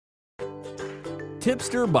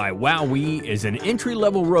Tipster by WowWee is an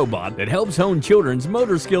entry-level robot that helps hone children's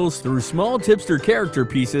motor skills through small tipster character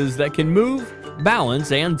pieces that can move,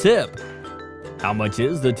 balance, and tip. How much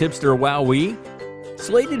is the Tipster WowWee?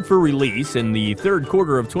 Slated for release in the third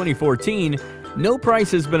quarter of 2014, no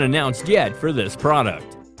price has been announced yet for this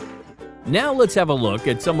product. Now let's have a look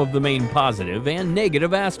at some of the main positive and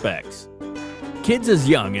negative aspects. Kids as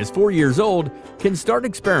young as 4 years old can start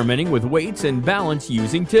experimenting with weights and balance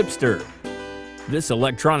using Tipster. This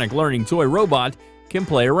electronic learning toy robot can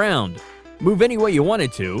play around, move any way you want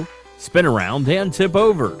it to, spin around, and tip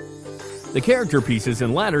over. The character pieces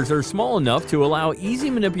and ladders are small enough to allow easy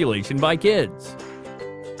manipulation by kids.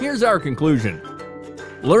 Here's our conclusion.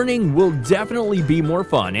 Learning will definitely be more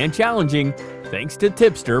fun and challenging thanks to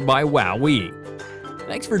Tipster by WowWee.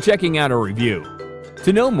 Thanks for checking out our review.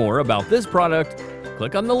 To know more about this product,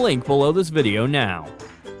 click on the link below this video now.